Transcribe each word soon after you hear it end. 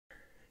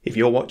If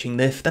you're watching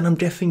this, then I'm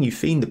guessing you've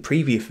seen the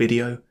previous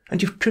video and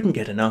just couldn't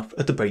get enough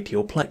of the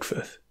brachial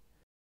plexus.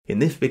 In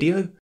this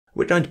video,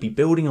 we're going to be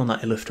building on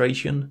that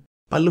illustration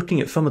by looking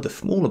at some of the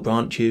smaller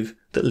branches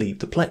that leave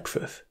the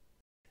plexus.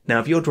 Now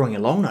if you're drawing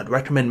along, I'd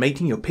recommend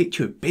making your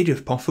picture as big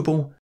as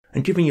possible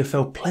and giving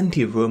yourself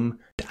plenty of room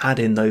to add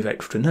in those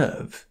extra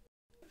nerves.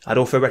 I'd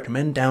also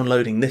recommend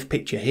downloading this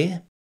picture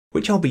here,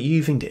 which I'll be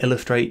using to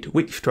illustrate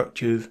which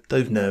structures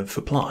those nerves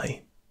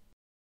supply.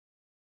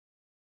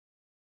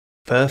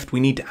 First, we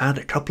need to add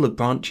a couple of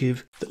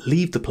branches that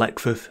leave the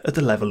plexus at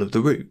the level of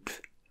the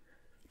roots.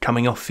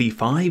 Coming off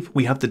C5,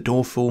 we have the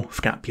dorsal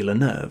scapular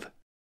nerve.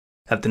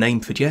 As the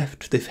name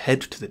suggests, this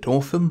heads to the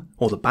dorsum,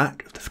 or the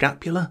back of the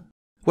scapula,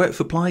 where it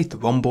supplies the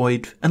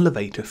rhomboids and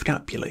levator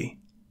scapulae.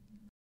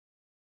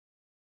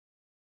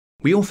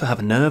 We also have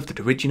a nerve that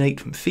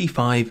originates from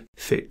C5,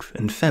 6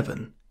 and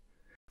 7.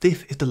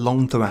 This is the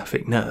long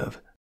thoracic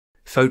nerve,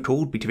 so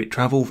called because it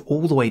travels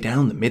all the way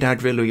down the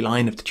mid-axillary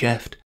line of the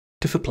chest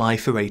to supply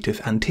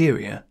serratus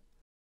anterior.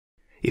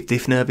 If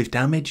this nerve is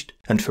damaged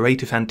and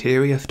serratus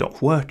anterior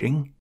stops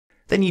working,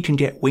 then you can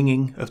get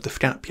winging of the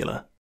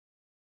scapula.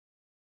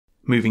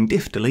 Moving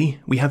distally,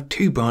 we have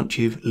two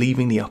branches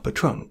leaving the upper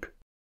trunk.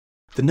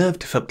 The nerve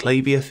to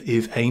subclavius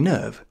is a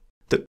nerve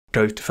that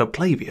goes to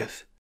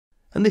subclavius,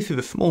 and this is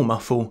a small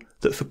muscle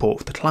that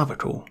supports the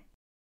clavicle.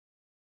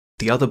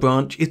 The other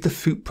branch is the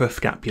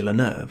suprascapular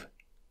nerve.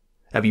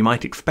 As you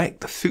might expect,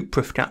 the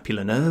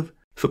suprascapular nerve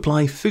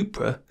supplies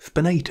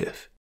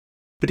supraspinatus,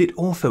 but it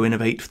also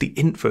innervates the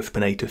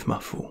infraspinatus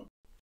muscle.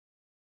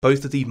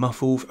 Both of these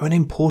muscles are an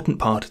important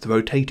part of the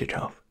rotator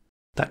cuff,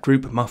 that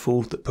group of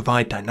muscles that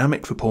provide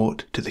dynamic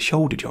support to the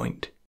shoulder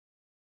joint.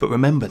 But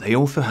remember, they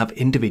also have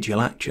individual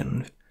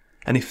actions,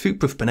 and if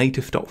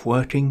supraspinatus stops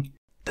working,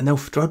 then they'll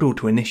struggle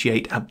to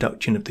initiate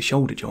abduction of the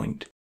shoulder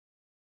joint.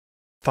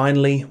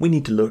 Finally, we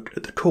need to look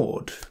at the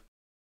cords.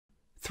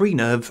 Three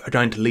nerves are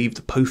going to leave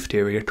the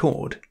posterior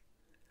cord: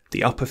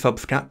 the upper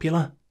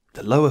subscapular,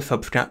 the lower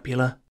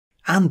subscapular,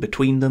 and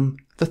between them,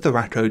 the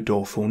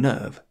thoracodorsal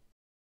nerve.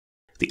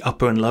 The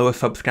upper and lower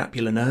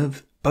subscapular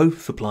nerves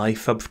both supply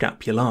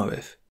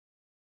subscapularis.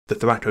 The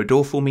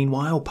thoracodorsal,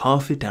 meanwhile,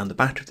 passes down the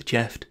back of the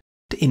chest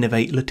to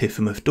innervate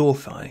latissimus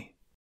dorsi.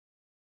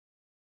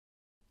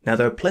 Now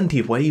there are plenty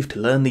of ways to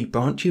learn these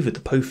branches of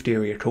the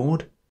posterior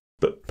cord,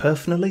 but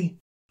personally,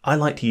 I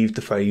like to use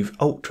the phrase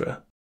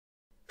ultra.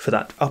 For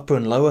that upper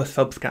and lower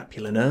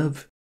subscapular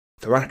nerve,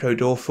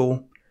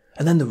 thoracodorsal,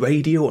 and then the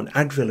radial and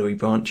axillary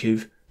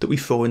branches that we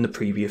saw in the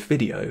previous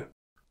video.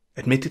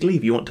 Admittedly,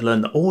 if you want to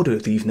learn the order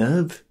of these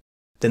nerves,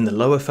 then the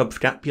lower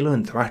subscapular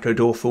and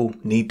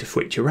thoracodorsal need to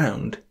switch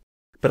around,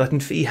 but I can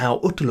see how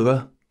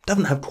ultra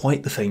doesn't have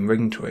quite the same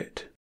ring to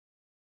it.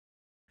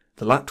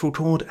 The lateral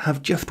tord has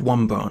just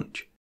one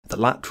branch, the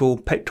lateral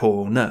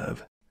pectoral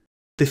nerve.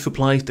 This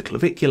supplies the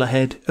clavicular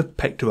head of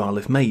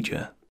pectoralis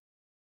major.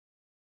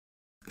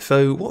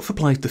 So what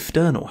supplies the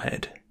sternal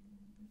head?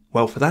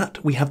 Well, for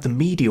that we have the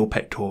medial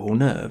pectoral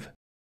nerve.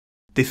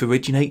 This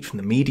originates from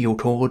the medial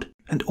tord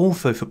and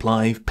also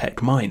supplies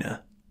pec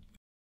minor.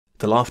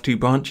 The last two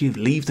branches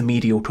leave the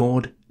medial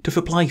tord to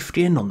supply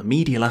skin on the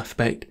medial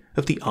aspect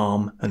of the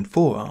arm and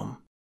forearm.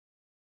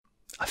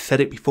 I've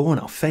said it before and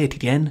I'll say it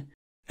again,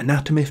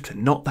 anatomists are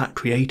not that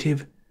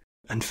creative,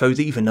 and so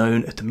these are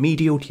known as the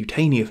medial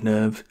cutaneous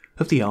nerves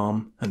of the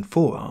arm and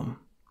forearm.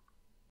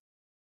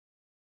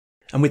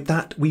 And with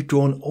that, we've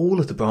drawn all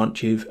of the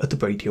branches of the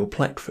brachial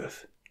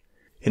plexus.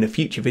 In a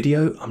future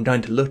video, I'm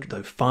going to look at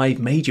those 5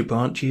 major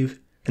branches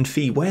and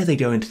see where they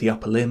go into the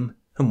upper limb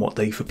and what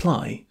they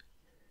supply.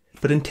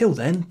 But until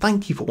then,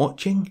 thank you for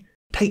watching,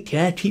 take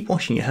care, keep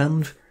washing your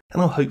hands,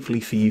 and I'll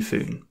hopefully see you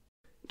soon.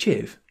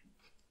 Cheers.